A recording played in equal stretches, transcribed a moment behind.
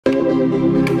Just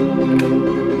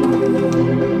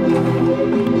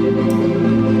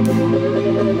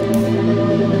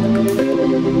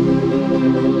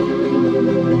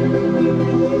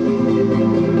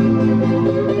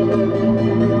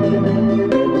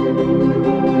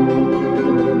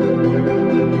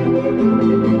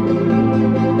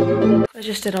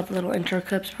did all the little intro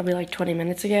clips probably like 20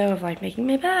 minutes ago of like making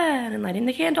my bed and lighting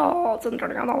the candles and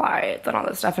turning on the lights and all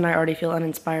this stuff, and I already feel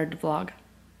uninspired to vlog.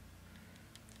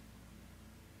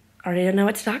 Already don't know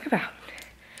what to talk about.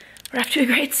 We're off to a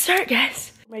great start,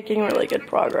 guys. Making really good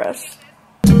progress.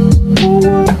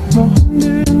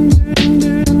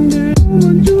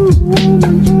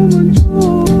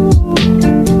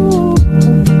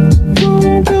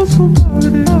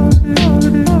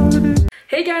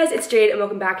 Hey guys, it's Jade and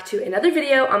welcome back to another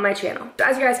video on my channel. So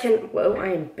as you guys can, whoa, I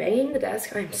am banging the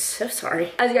desk. I'm so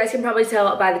sorry. As you guys can probably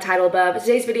tell by the title above,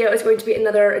 today's video is going to be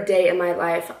another day in my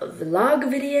life vlog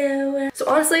video. So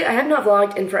honestly, I have not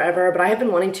vlogged in forever, but I have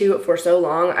been wanting to for so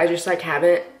long. I just like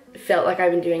haven't felt like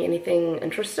I've been doing anything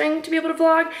interesting to be able to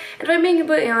vlog. And if I'm being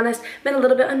completely honest, been a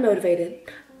little bit unmotivated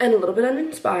and a little bit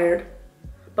uninspired.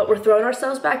 But we're throwing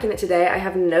ourselves back in it today. I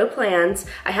have no plans.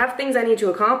 I have things I need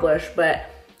to accomplish, but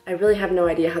I really have no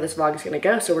idea how this vlog is gonna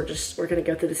go, so we're gonna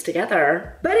go through this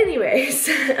together. But anyways,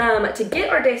 to get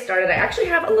our day started, I actually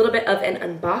have a little bit of an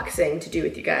unboxing to do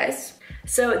with you guys.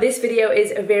 So this video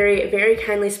is very, very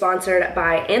kindly sponsored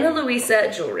by Ana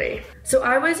Luisa Jewelry. So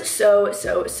I was so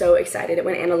excited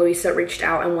when Ana Luisa reached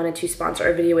out and wanted to sponsor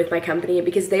a video with my company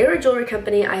because they are a jewelry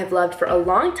company I have loved for a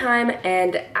long time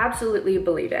and absolutely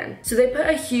believe in. So they put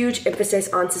a huge emphasis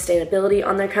on sustainability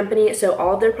on their company, so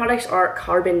all of their products are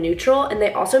carbon neutral, and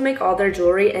they also make all their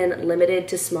jewelry in limited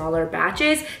to smaller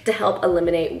batches to help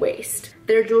eliminate waste.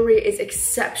 Their jewelry is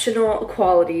exceptional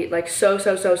quality, like so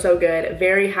good,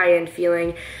 very high-end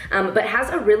feeling, but has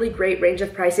a really great range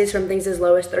of prices from things as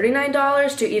low as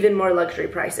 $39 to even more luxury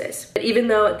prices. But even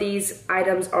though these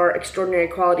items are extraordinary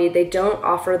quality, they don't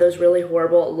offer those really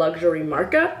horrible luxury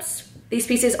markups. These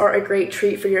pieces are a great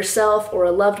treat for yourself or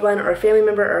a loved one or a family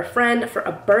member or a friend for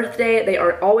a birthday. They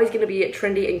are always gonna be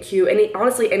trendy and cute.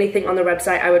 Honestly, anything on their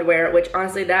website I would wear, which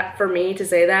honestly, that for me to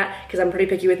say that, because I'm pretty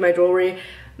picky with my jewelry,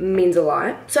 means a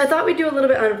lot. So I thought we'd do a little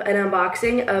bit of an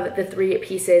unboxing of the 3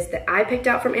 pieces that I picked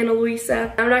out from Ana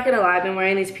Luisa. I'm not gonna lie, I've been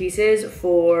wearing these pieces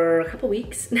for a couple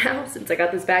weeks now since I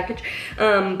got this package,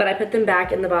 but I put them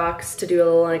back in the box to do a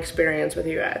little experience with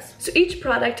you guys. So each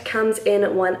product comes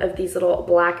in one of these little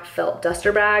black felt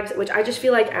duster bags, which I just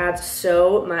feel like adds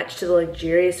so much to the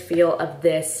luxurious feel of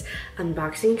this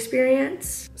unboxing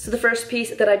experience. So the first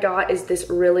piece that I got is this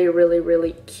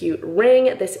really cute ring.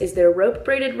 This is their rope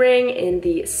braided ring in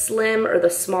the slim or the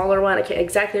smaller one. I can't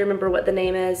exactly remember what the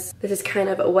name is. This is kind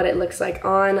of what it looks like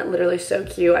on. Literally so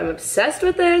cute. I'm obsessed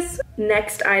with this.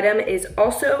 Next item is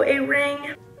also a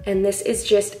ring. And this is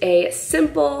just a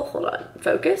simple, hold on,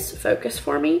 focus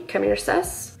for me. Come here,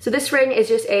 sus. So this ring is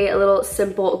just a little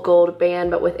simple gold band,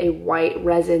 but with a white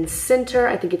resin center.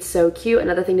 I think it's so cute.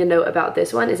 Another thing to note about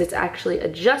this one is it's actually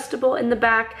adjustable in the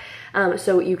back,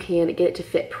 so you can get it to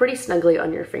fit pretty snugly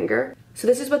on your finger. So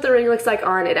this is what the ring looks like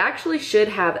on. It actually should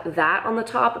have that on the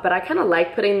top, but I kind of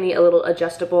like putting a little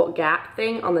adjustable gap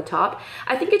thing on the top.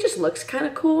 I think it just looks kind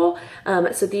of cool.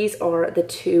 So these are the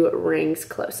 2 rings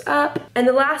close up. And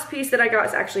the last piece that I got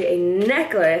is actually a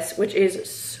necklace, which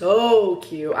is so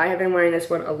cute. I have been wearing this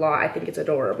one a lot. I think it's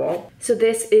adorable. So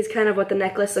this is kind of what the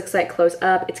necklace looks like close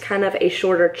up. It's kind of a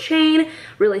shorter chain,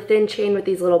 really thin chain with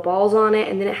these little balls on it.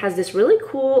 And then it has this really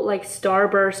cool like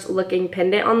starburst looking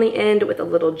pendant on the end with a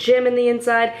little gem in the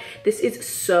inside. This is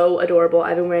so adorable.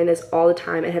 I've been wearing this all the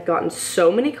time and have gotten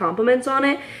so many compliments on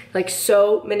it. Like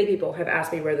so many people have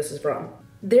asked me where this is from.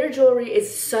 Their jewelry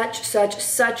is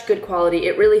such good quality.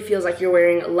 It really feels like you're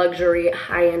wearing luxury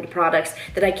high-end products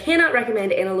that I cannot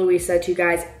recommend Ana Luisa to you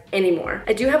guys anymore.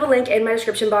 I do have a link in my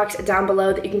description box down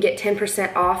below that you can get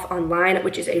 10% off online,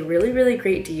 which is a really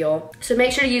great deal. So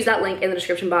make sure to use that link in the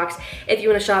description box if you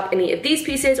want to shop any of these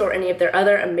pieces or any of their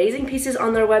other amazing pieces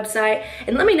on their website.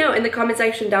 And let me know in the comment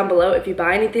section down below if you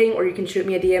buy anything, or you can shoot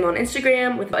me a DM on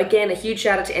Instagram. With again, a huge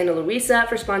shout out to Ana Luisa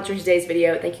for sponsoring today's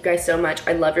video. Thank you guys so much.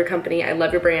 I love your company. I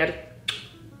love your brand.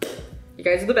 You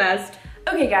guys are the best.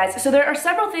 Okay guys, so there are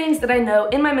several things that I know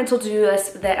in my mental to-do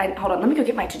list that hold on, let me go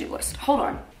get my to-do list. Hold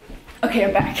on. Okay,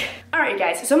 I'm back. All right,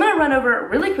 guys, so I'm gonna run over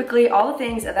really quickly all the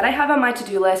things that I have on my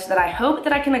to-do list that I hope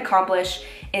that I can accomplish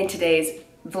in today's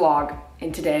vlog,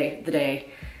 in today, the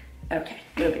day, Okay,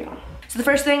 moving on. So the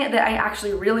first thing that I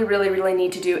actually really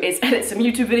need to do is edit some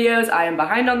YouTube videos. I am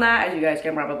behind on that, as you guys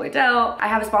can probably tell. I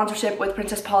have a sponsorship with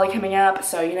Princess Polly coming up,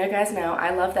 so you guys know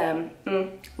I love them.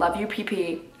 Love you,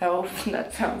 PP. Oh,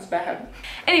 that sounds bad.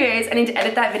 Anyways, I need to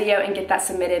edit that video and get that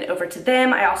submitted over to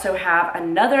them. I also have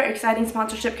another exciting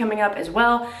sponsorship coming up as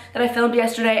well that I filmed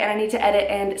yesterday, and I need to edit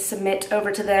and submit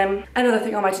over to them. Another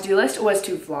thing on my to-do list was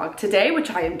to vlog today,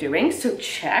 which I am doing, so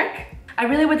check. I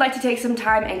really would like to take some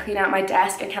time and clean out my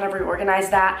desk and kind of reorganize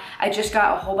that. I just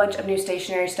got a whole bunch of new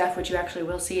stationery stuff, which you actually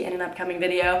will see in an upcoming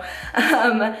video.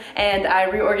 And I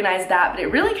reorganized that, but it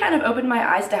really kind of opened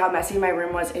my eyes to how messy my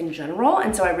room was in general.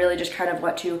 And so I really just kind of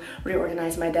want to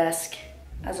reorganize my desk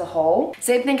as a whole.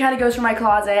 Same thing kind of goes for my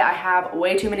closet. I have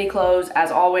way too many clothes as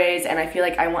always, and I feel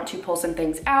like I want to pull some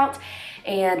things out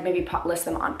and maybe list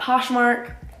them on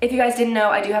Poshmark. If you guys didn't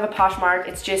know, I do have a Poshmark.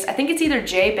 It's just, I think it's either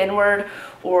J Benward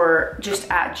or just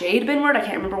at Jade Benward. I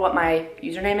can't remember what my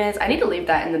username is. I need to leave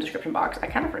that in the description box. I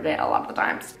kind of forget a lot of the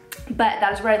times. But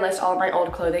that is where I list all of my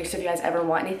old clothing, so if you guys ever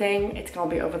want anything, it's gonna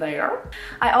be over there.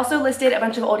 I also listed a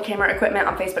bunch of old camera equipment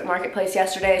on Facebook Marketplace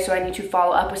yesterday, so I need to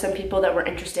follow up with some people that were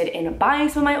interested in buying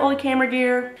some of my old camera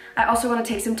gear. I also want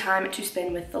to take some time to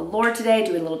spend with the Lord today,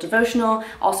 do a little devotional.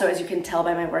 Also, as you can tell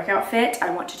by my workout fit,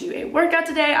 I want to do a workout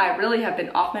today. I really have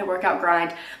been off my workout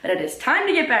grind, but it is time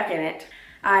to get back in it.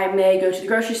 I may go to the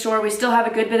grocery store. We still have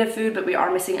a good bit of food, but we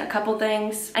are missing a couple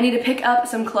things. I need to pick up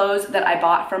some clothes that I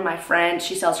bought from my friend.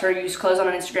 She sells her used clothes on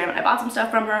Instagram, and I bought some stuff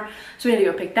from her, so we need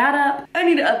to go pick that up. I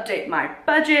need to update my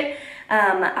budget.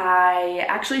 I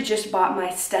actually just bought my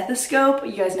stethoscope.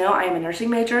 You guys know I am a nursing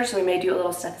major, so we may do a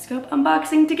little stethoscope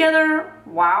unboxing together.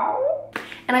 Wow.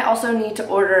 And I also need to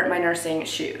order my nursing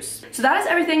shoes. So that is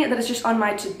everything that is just on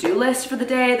my to-do list for the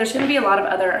day. There's gonna be a lot of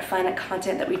other fun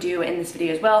content that we do in this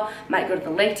video as well. Might go to the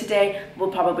lake today.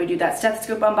 We'll probably do that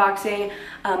stethoscope unboxing.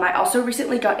 I also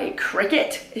recently got a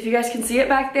Cricut, if you guys can see it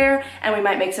back there, and we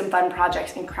might make some fun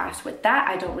projects and crafts with that.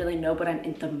 I don't really know what I'm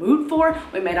in the mood for.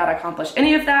 We may not accomplish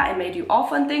any of that and may do all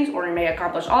fun things, or we may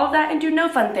accomplish all of that and do no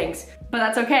fun things. But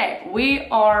that's okay. We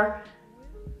are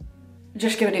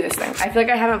just gonna do this thing. I feel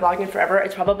like I haven't vlogged in forever.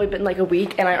 It's probably been like a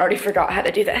week and I already forgot how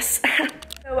to do this.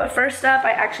 So first up,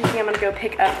 I actually think I'm gonna go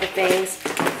pick up the things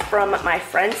from my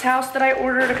friend's house that I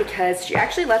ordered because she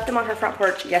actually left them on her front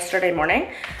porch yesterday morning.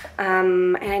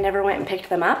 And I never went and picked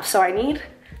them up, so I need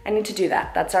to do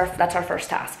that. That's our first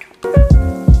task.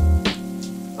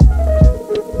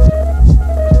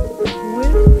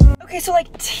 Okay, so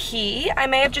like tea, I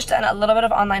may have just done a little bit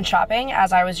of online shopping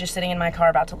as I was just sitting in my car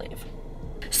about to leave.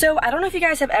 So I don't know if you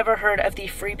guys have ever heard of the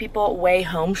Free People Way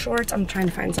Home shorts. I'm trying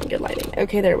to find some good lighting.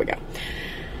 Okay, there we go.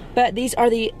 But these are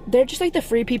they're just like the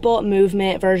Free People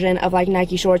movement version of like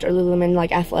Nike shorts or Lululemon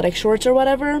like athletic shorts or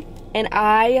whatever. And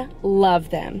I love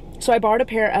them. So I borrowed a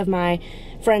pair of my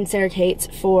friend Sarah Kate's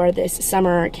for this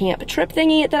summer camp trip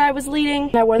thingy that I was leading.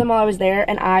 And I wore them while I was there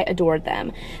and I adored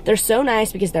them. They're so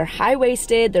nice because they're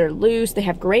high-waisted, they're loose, they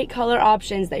have great color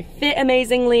options, they fit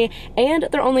amazingly, and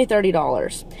they're only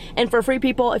 $30. And for Free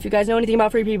People, if you guys know anything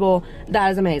about Free People,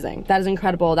 that is amazing. That is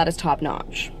incredible, that is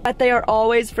top-notch. But they are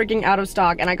always freaking out of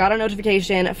stock, and I got a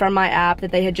notification from my app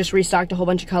that they had just restocked a whole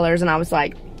bunch of colors, and I was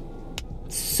like,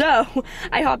 so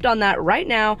I hopped on that right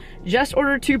now, just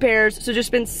ordered 2 pairs, so just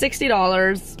spent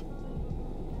 $60.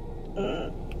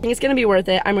 I think it's gonna be worth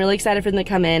it. I'm really excited for them to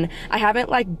come in. I haven't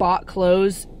like bought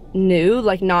clothes new,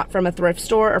 like not from a thrift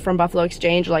store or from Buffalo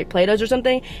Exchange or like Plato's or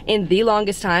something in the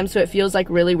longest time, so it feels like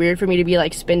really weird for me to be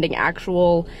like spending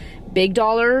actual big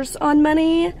dollars on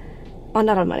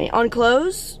on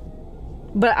clothes.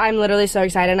 But I'm literally so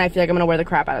excited and I feel like I'm gonna wear the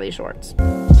crap out of these shorts.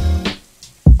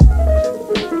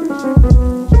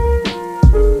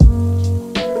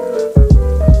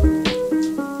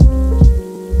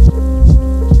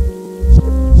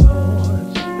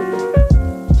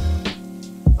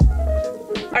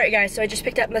 Alright guys, so I just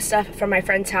picked up my stuff from my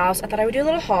friend's house. I thought I would do a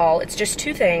little haul. It's just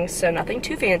 2 things, so nothing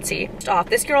too fancy. First off,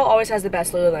 this girl always has the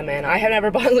best Lululemon. I have never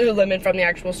bought Lululemon from the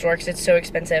actual store because it's so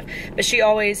expensive. But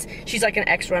she's like an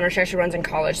ex-runner. She actually runs in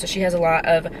college, so she has a lot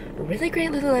of really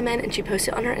great Lululemon, and she posts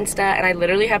it on her Insta, and I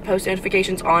literally have post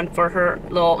notifications on for her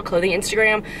little clothing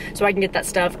Instagram, so I can get that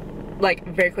stuff like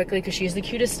very quickly because she's the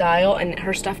cutest style and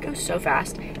her stuff goes so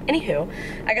fast. Anywho,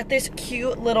 I got this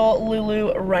cute little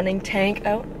Lulu running tank.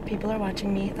 Oh, people are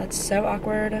watching me. That's so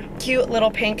awkward. Cute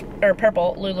little pink or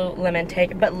purple Lululemon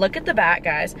tank, but look at the back,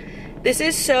 guys. This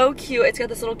is so cute. It's got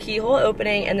this little keyhole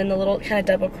opening and then the little kind of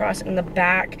double cross in the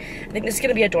back. I think this is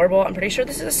gonna be adorable. I'm pretty sure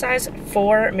this is a size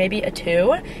 4, maybe a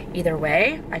 2. Either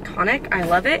way, iconic. I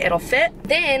love it. It'll fit.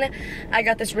 Then I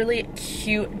got this really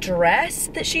cute dress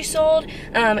that she sold.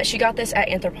 She got this at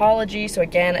Anthropologie. So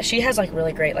again, she has like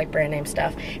really great like brand name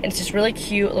stuff. And it's just really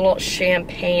cute little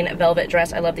champagne velvet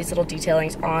dress. I love these little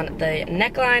detailings on the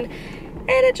neckline.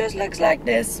 And it just looks like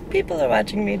this. People are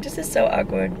watching me. This is so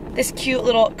awkward. This cute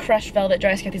little crushed velvet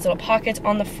dress. Got these little pockets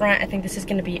on the front. I think this is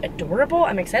going to be adorable.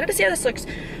 I'm excited to see how this looks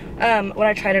when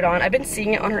I tried it on. I've been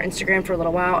seeing it on her Instagram for a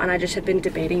little while, and I just have been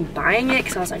debating buying it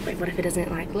because I was like, wait, what if it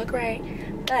doesn't like look right?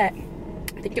 But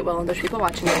I think it will, and there's people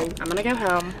watching me. I'm gonna go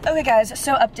home. Okay guys,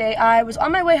 so update. I was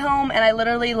on my way home and I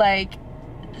literally like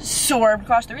soared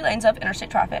across 3 lanes of interstate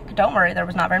traffic. Don't worry, there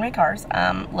was not very many cars.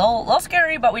 Little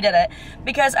scary, but we did it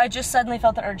because I just suddenly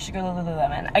felt the urge to go to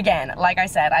Lululemon. Again, like I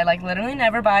said, I like literally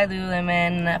never buy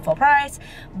Lululemon full price,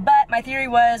 but my theory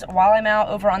was while I'm out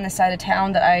over on this side of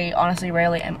town that I honestly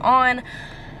rarely am on,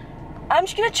 I'm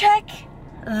just gonna check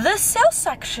the sales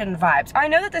section vibes. I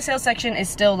know that the sales section is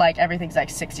still like everything's like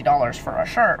 $60 for a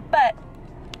shirt, but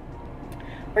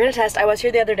we're gonna test. I was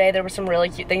here the other day. There were some really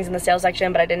cute things in the sales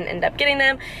section, but I didn't end up getting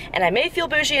them. And I may feel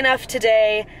bougie enough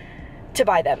today to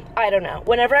buy them. I don't know.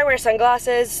 Whenever I wear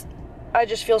sunglasses, I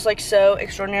just feel like so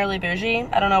extraordinarily bougie.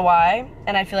 I don't know why.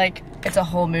 And I feel like it's a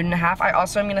whole mood and a half. I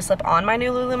also am gonna slip on my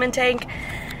new Lululemon tank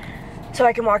so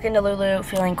I can walk into Lulu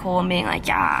feeling cool and being like,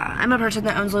 yeah, I'm a person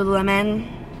that owns Lululemon.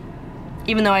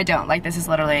 Even though I don't. Like, this is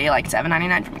literally like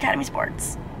 $7.99 from Academy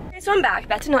Sports. Okay, so I'm back.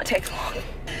 That did not take long.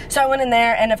 So I went in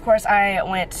there, and of course I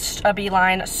went a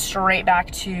beeline straight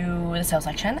back to the sales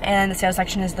section, and the sales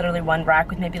section is literally one rack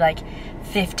with maybe like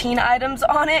 15 items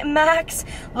on it max.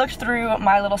 Looked through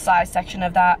my little size section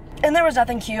of that, and there was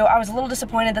nothing cute. I was a little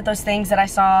disappointed that those things that I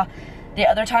saw the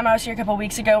other time I was here a couple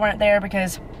weeks ago weren't there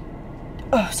because,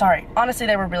 oh, sorry. Honestly,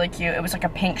 they were really cute. It was like a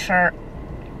pink shirt,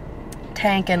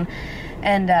 tank,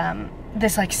 and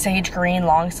this like sage green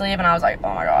long sleeve, and I was like,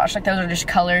 oh my gosh, like those are just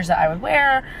colors that I would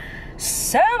wear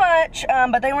so much,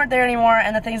 but they weren't there anymore,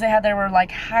 and the things they had there were like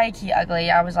high-key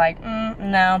ugly. I was like,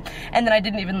 no. And then I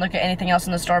didn't even look at anything else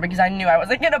in the store because I knew I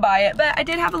wasn't gonna buy it, but I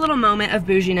did have a little moment of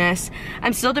bouginess.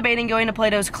 I'm still debating going to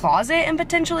Plato's Closet and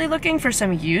potentially looking for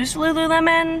some used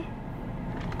Lululemon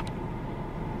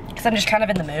because I'm just kind of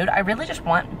in the mood. I really just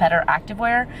want better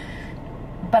activewear,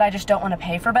 but I just don't want to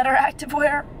pay for better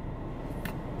activewear.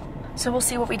 So we'll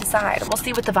see what we decide. We'll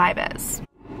see what the vibe is.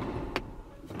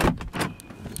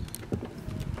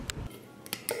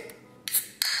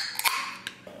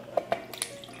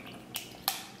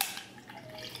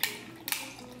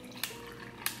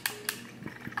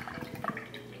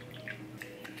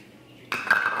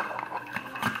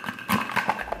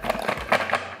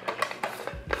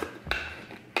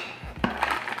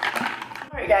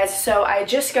 Guys, so I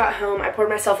just got home. I poured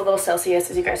myself a little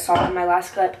Celsius, as you guys saw in my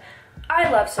last clip. I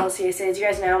love Celsiuses, you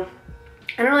guys know.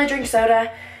 I don't really drink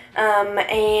soda,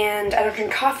 and I don't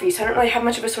drink coffee, so I don't really have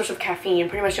much of a source of caffeine.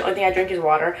 Pretty much the only thing I drink is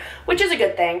water, which is a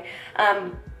good thing.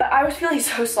 But I was feeling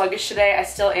so sluggish today. I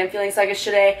still am feeling sluggish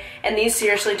today, and these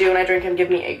seriously do, when I drink them, give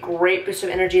me a great boost of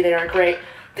energy. They are a great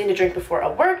thing to drink before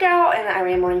a workout, and I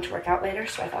am wanting to work out later,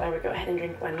 so I thought I would go ahead and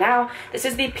drink one now. This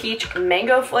is the peach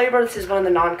mango flavor. This is one of the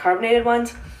non-carbonated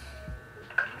ones.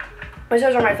 Those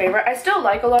are my favorite. I still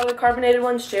like a lot of the carbonated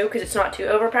ones too because it's not too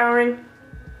overpowering.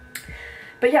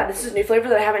 But yeah, this is a new flavor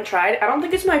that I haven't tried. I don't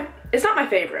think it's not my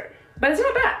favorite, but it's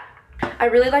not bad. I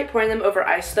really like pouring them over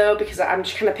ice though because I'm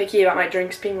just kind of picky about my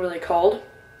drinks being really cold.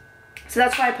 So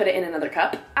that's why I put it in another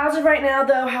cup. As of right now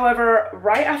though, however,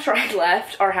 right after I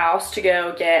left our house to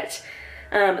go get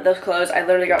those clothes, I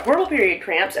literally got horrible period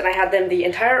cramps, and I had them the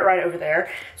entire ride over there.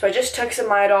 So I just took some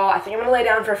Midol. I think I'm gonna lay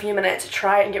down for a few minutes to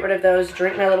try and get rid of those,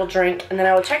 drink my little drink, and then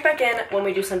I will check back in when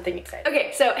we do something exciting.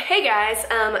 Okay, so hey guys,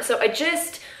 so I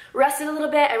just rested a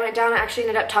little bit. I went down and actually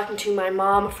ended up talking to my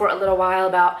mom for a little while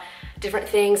about different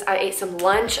things. I ate some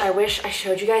lunch. I wish I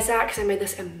showed you guys that because I made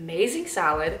this amazing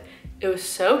salad. It was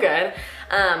so good,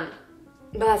 but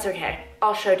that's okay.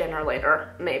 I'll show dinner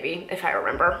later, maybe, if I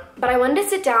remember. But I wanted to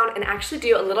sit down and actually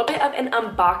do a little bit of an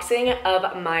unboxing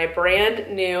of my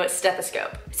brand new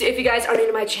stethoscope. So if you guys are new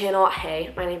to my channel,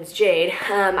 hey, my name is Jade.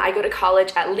 I go to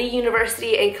college at Lee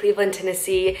University in Cleveland,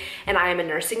 Tennessee, and I am a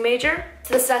nursing major.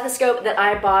 So the stethoscope that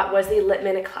I bought was the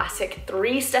Littmann Classic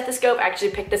 3 stethoscope. I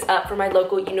actually picked this up from my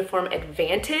local Uniform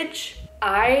Advantage.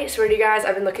 I swear to you guys,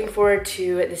 I've been looking forward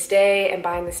to this day and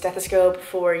buying the stethoscope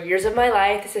for years of my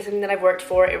life. This is something that I've worked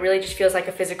for. It really just feels like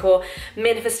a physical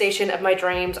manifestation of my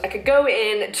dreams. I could go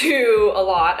into a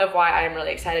lot of why I am really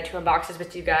excited to unbox this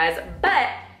with you guys, but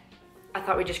I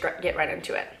thought we'd just get right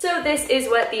into it. So this is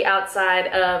what the outside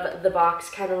of the box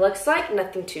kind of looks like.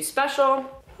 Nothing too special.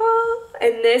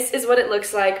 And this is what it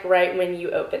looks like right when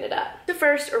you open it up. So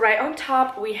first, right on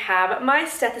top, we have my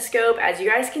stethoscope. As you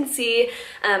guys can see,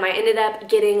 I ended up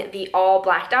getting the all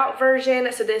blacked out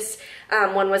version. So this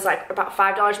one was like about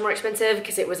 $5 more expensive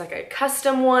because it was like a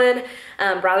custom one.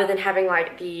 Rather than having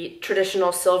like the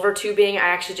traditional silver tubing, I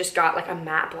actually just got like a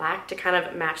matte black to kind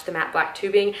of match the matte black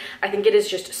tubing. I think it is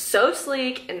just so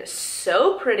sleek and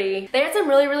so pretty. They had some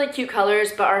really, really cute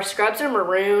colors, but our scrubs are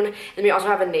maroon, and we also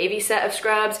have a navy set of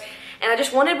scrubs. And I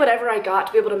just wanted whatever I got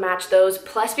to be able to match those,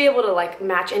 plus be able to like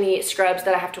match any scrubs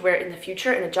that I have to wear in the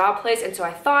future in a job place. And so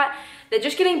I thought that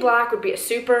just getting black would be a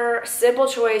super simple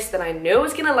choice that I know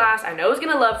is gonna last, I know is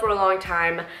gonna love for a long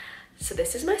time. So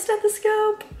this is my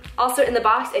stethoscope. Also in the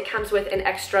box, it comes with an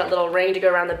extra little ring to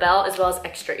go around the belt, as well as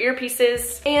extra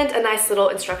earpieces and a nice little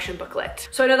instruction booklet.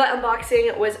 So I know that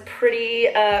unboxing was pretty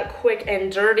quick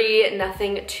and dirty,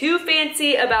 nothing too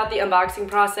fancy about the unboxing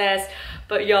process,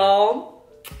 but y'all,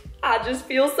 I just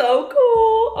feel so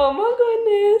cool. Oh my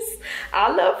goodness.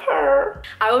 I love her.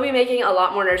 I will be making a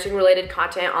lot more nursing related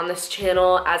content on this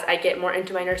channel as I get more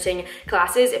into my nursing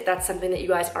classes, if that's something that you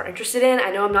guys are interested in.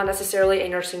 I know I'm not necessarily a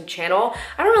nursing channel.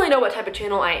 I don't really know what type of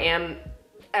channel I am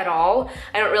at all.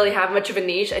 I don't really have much of a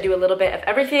niche. I do a little bit of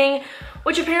everything,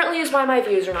 which apparently is why my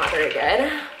views are not very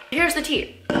good. Here's the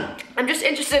tea. I'm just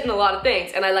interested in a lot of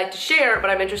things, and I like to share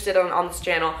what I'm interested in on this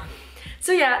channel.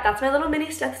 So yeah, that's my little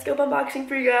mini stethoscope unboxing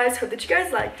for you guys. Hope that you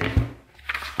guys liked it.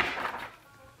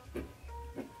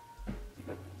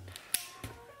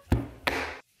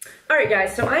 Alright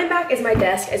guys, so I am back at my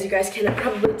desk, as you guys can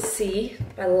probably see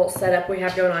by the little setup we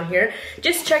have going on here.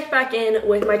 Just checked back in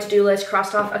with my to-do list,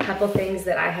 crossed off a couple things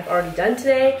that I have already done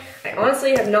today. I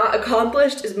honestly have not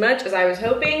accomplished as much as I was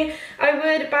hoping I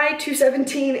would by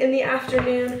 2:17 in the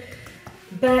afternoon.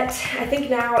 But I think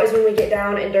now is when we get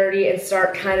down and dirty and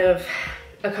start kind of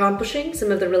accomplishing some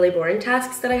of the really boring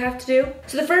tasks that I have to do.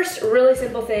 So the first really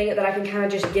simple thing that I can kind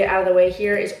of just get out of the way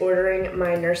here is ordering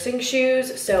my nursing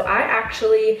shoes. So I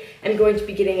actually am going to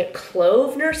be getting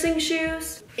clove nursing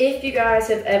shoes. If you guys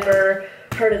have ever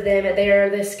heard of them, they are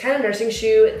this kind of nursing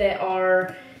shoe that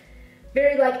are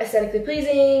very like aesthetically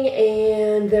pleasing,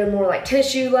 and they're more like tennis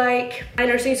shoe like. My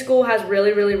nursing school has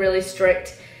really, really, really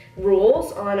strict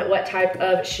rules on what type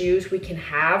of shoes we can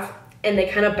have, and they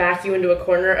kind of back you into a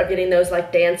corner of getting those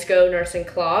like Dansko nursing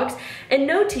clogs. And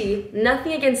no tea,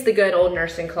 nothing against the good old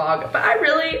nursing clog, but I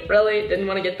really, really didn't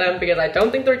want to get them because I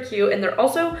don't think they're cute, and they're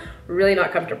also really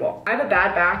not comfortable. I have a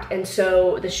bad back, and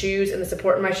so the shoes and the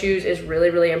support in my shoes is really,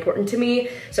 really important to me.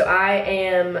 So I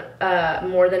am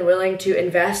more than willing to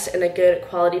invest in a good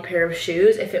quality pair of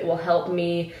shoes if it will help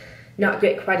me not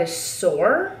get quite as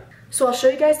sore. So I'll show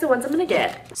you guys the ones I'm gonna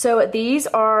get. So these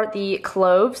are the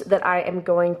cloves that I am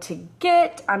going to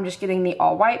get. I'm just getting the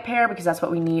all white pair because that's what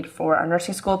we need for our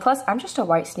nursing school. Plus, I'm just a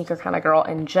white sneaker kind of girl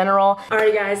in general.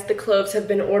 Alright guys, the cloves have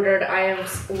been ordered. I am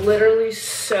literally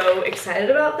so excited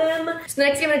about them. So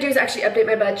next thing I'm gonna do is actually update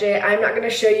my budget. I'm not gonna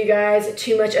show you guys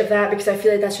too much of that because I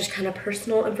feel like that's just kind of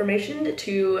personal information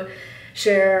to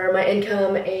share my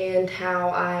income and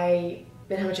how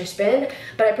much I spend.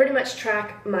 But I pretty much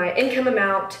track my income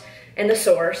amount and the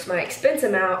source, my expense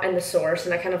amount and the source,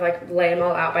 and I kind of like lay them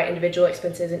all out by individual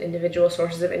expenses and individual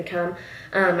sources of income.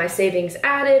 My savings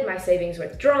added, my savings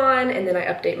withdrawn, and then I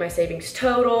update my savings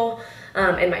total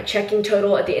and my checking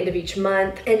total at the end of each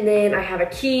month. And then I have a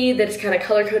key that is kind of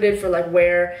color coded for like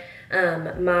where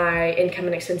my income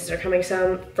and expenses are coming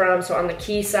from. So on the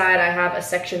key side, I have a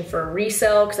section for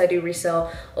resale because I do resell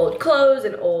old clothes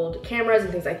and old cameras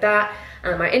and things like that.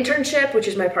 My internship, which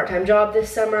is my part-time job this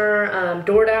summer.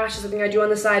 DoorDash is something I do on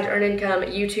the side to earn income.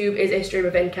 YouTube is a stream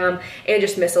of income, and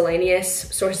just miscellaneous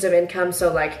sources of income.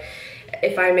 So like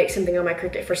if I make something on my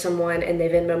Cricut for someone and they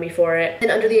Venmo me for it.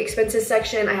 And under the expenses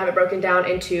section, I have it broken down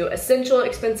into essential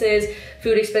expenses,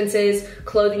 food expenses,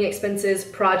 clothing expenses,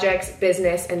 projects,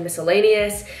 business, and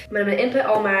miscellaneous. But I'm gonna input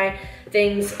all my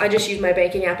things. I just use my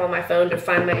banking app on my phone to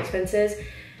find my expenses,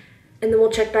 and then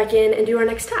we'll check back in and do our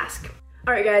next task.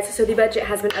 All right guys, so the budget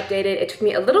has been updated. It took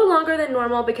me a little longer than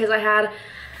normal because I had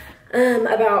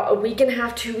about a week and a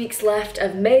half, 2 weeks left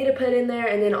of May to put in there,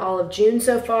 and then all of June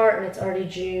so far, and it's already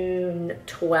June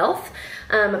 12th.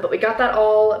 But we got that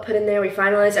all put in there. We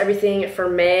finalized everything for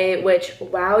May, which,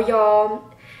 wow,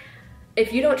 y'all.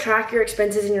 If you don't track your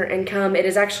expenses and your income, it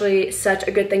is actually such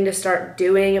a good thing to start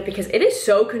doing because it is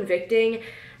so convicting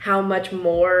how much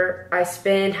more I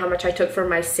spend, how much I took from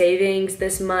my savings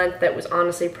this month that was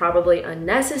honestly probably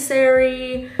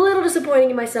unnecessary. A little disappointing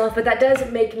in myself, but that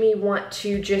does make me want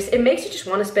to it makes you just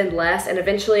want to spend less, and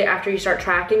eventually after you start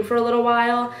tracking for a little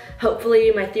while,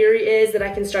 hopefully my theory is that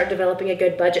I can start developing a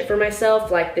good budget for myself.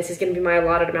 Like, this is going to be my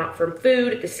allotted amount for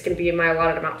food, this is going to be my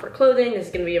allotted amount for clothing, this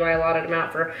is going to be my allotted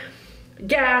amount for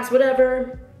gas,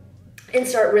 whatever, and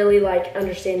start really like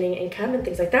understanding income and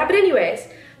things like that. But anyways,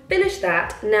 finish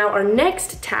that. Now our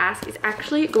next task is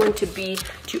actually going to be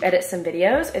to edit some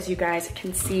videos. As you guys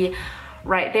can see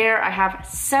right there, I have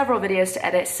several videos to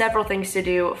edit, several things to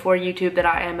do for YouTube that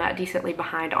I am decently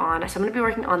behind on. So I'm gonna be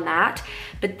working on that.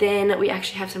 But then we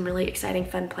actually have some really exciting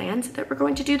fun plans that we're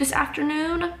going to do this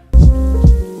afternoon.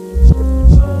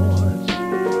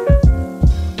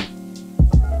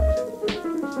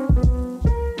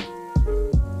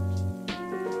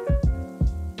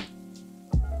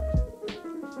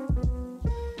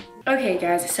 Okay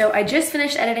guys, so I just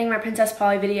finished editing my Princess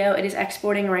Polly video. It is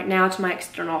exporting right now to my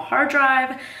external hard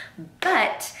drive,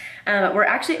 but we're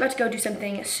actually about to go do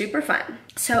something super fun.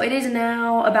 So it is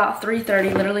now about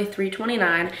 3:30, literally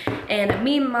 3:29, and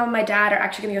me, Mom, and my dad are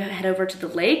actually gonna go head over to the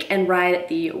lake and ride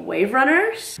the wave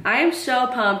runners. I am so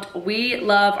pumped. We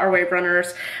love our wave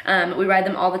runners. We ride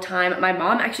them all the time. My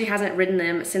mom actually hasn't ridden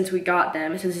them since we got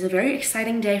them, so this is a very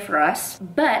exciting day for us.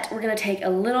 But we're gonna take a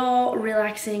little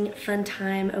relaxing, fun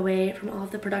time away from all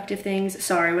of the productive things.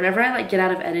 Sorry, whenever I like get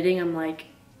out of editing, I'm like,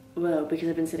 whoa, because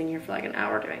I've been sitting here for like an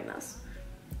hour doing this.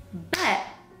 But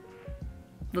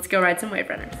let's go ride some wave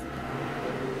runners.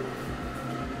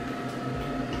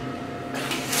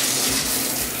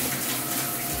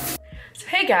 So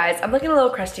hey guys, I'm looking a little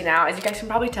crusty now. As you guys can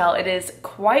probably tell, it is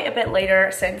quite a bit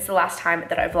later since the last time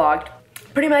that I vlogged.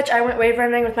 Pretty much I went wave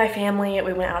running with my family.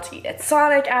 We went out to eat at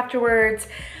Sonic afterwards.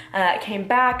 Came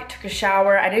back, took a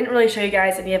shower. I didn't really show you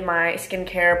guys any of my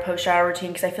skincare post-shower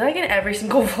routine because I feel like in every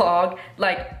single vlog,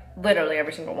 like literally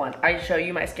every single one, I show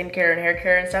you my skincare and hair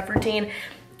care and stuff routine,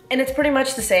 and it's pretty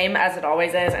much the same as it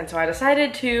always is, and so I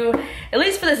decided to, at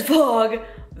least for this vlog,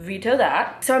 veto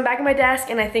that. So I'm back at my desk,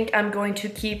 and I think I'm going to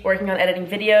keep working on editing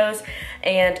videos,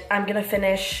 and I'm gonna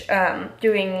finish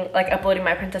uploading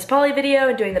my Princess Polly video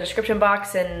and doing the description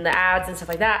box and the ads and stuff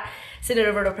like that, send it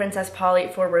over to Princess Polly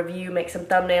for review, make some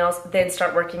thumbnails, then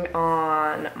start working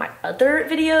on my other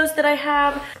videos that I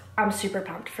have. I'm super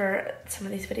pumped for some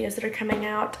of these videos that are coming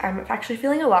out. I'm actually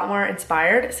feeling a lot more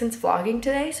inspired since vlogging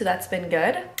today, so that's been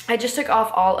good. I just took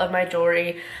off all of my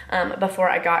jewelry before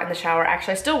I got in the shower.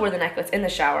 Actually, I still wore the necklace in the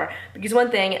shower because one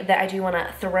thing that I do want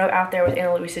to throw out there with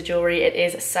Ana Luisa Jewelry, it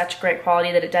is such great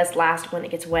quality that it does last when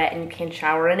it gets wet and you can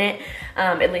shower in it,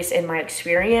 at least in my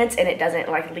experience, and it doesn't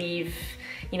like leave,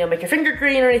 you know, make your finger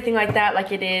green or anything like that.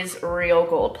 Like, it is real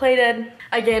gold plated.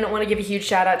 Again, I want to give a huge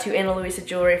shout out to Ana Luisa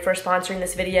Jewelry for sponsoring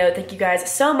this video. Thank you guys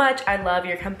so much. I love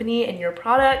your company and your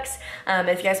products.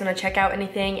 If you guys want to check out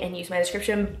anything and use my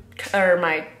description or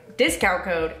my discount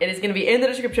code, it is going to be in the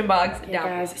description box down.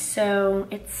 Guys, so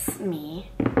it's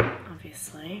me,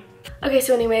 obviously. Okay,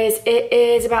 so anyways, it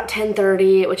is about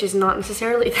 10:30, which is not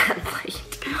necessarily that late.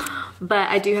 But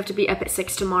I do have to be up at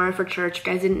 6 tomorrow for church. If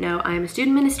you guys didn't know, I am a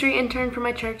student ministry intern for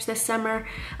my church this summer,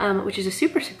 which is a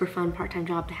super, super fun part-time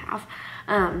job to have.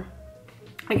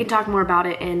 I can talk more about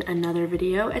it in another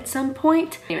video at some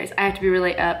point. Anyways, I have to be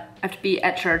really up. I have to be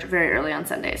at church very early on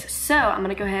Sundays. So I'm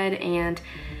gonna go ahead and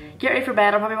get ready for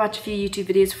bed. I'll probably watch a few YouTube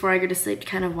videos before I go to sleep to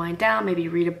kind of wind down, maybe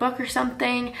read a book or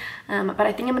something. But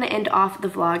I think I'm gonna end off the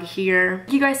vlog here.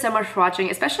 Thank you guys so much for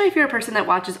watching, especially if you're a person that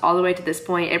watches all the way to this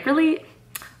point.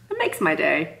 It makes my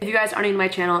day. If you guys are new to my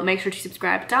channel, make sure to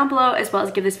subscribe down below, as well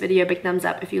as give this video a big thumbs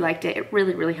up if you liked it. It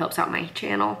really, really helps out my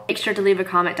channel. Make sure to leave a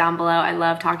comment down below. I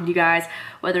love talking to you guys,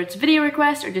 whether it's video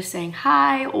requests or just saying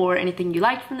hi or anything you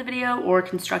liked from the video or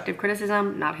constructive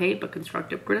criticism. Not hate, but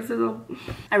constructive criticism.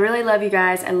 I really love you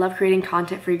guys. I love creating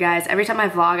content for you guys. Every time I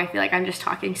vlog, I feel like I'm just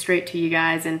talking straight to you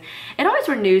guys, and it always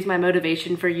renews my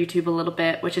motivation for YouTube a little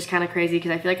bit, which is kind of crazy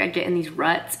because I feel like I get in these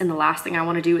ruts and the last thing I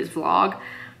want to do is vlog.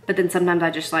 But then sometimes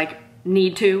I just like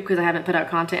need to because I haven't put out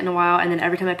content in a while, and then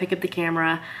every time I pick up the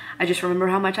camera, I just remember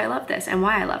how much I love this and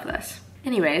why I love this.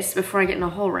 Anyways, before I get in a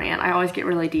whole rant, I always get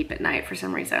really deep at night for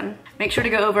some reason. Make sure to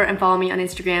go over and follow me on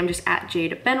Instagram, just at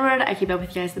Jade Benward. I keep up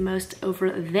with you guys the most over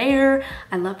there.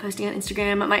 I love posting on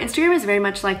Instagram. My Instagram is very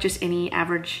much like just any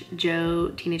average Joe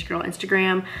teenage girl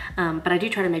Instagram, but I do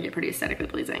try to make it pretty aesthetically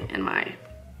pleasing in my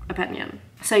opinion.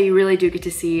 So you really do get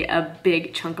to see a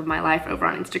big chunk of my life over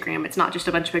on Instagram. It's not just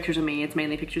a bunch of pictures of me, it's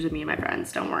mainly pictures of me and my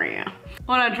friends, don't worry.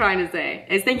 What I'm trying to say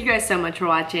is thank you guys so much for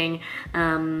watching.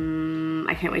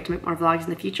 I can't wait to make more vlogs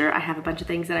in the future. I have a bunch of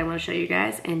things that I want to show you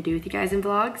guys and do with you guys in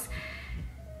vlogs.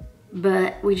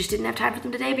 but we just didn't have time for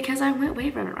them today because I went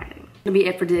wave runner riding. That'll be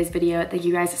it for today's video. Thank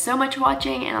you guys so much for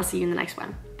watching, and I'll see you in the next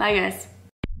one. Bye, guys.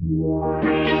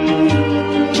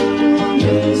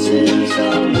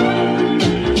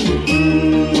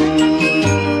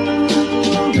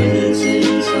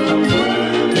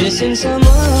 Missing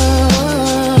someone.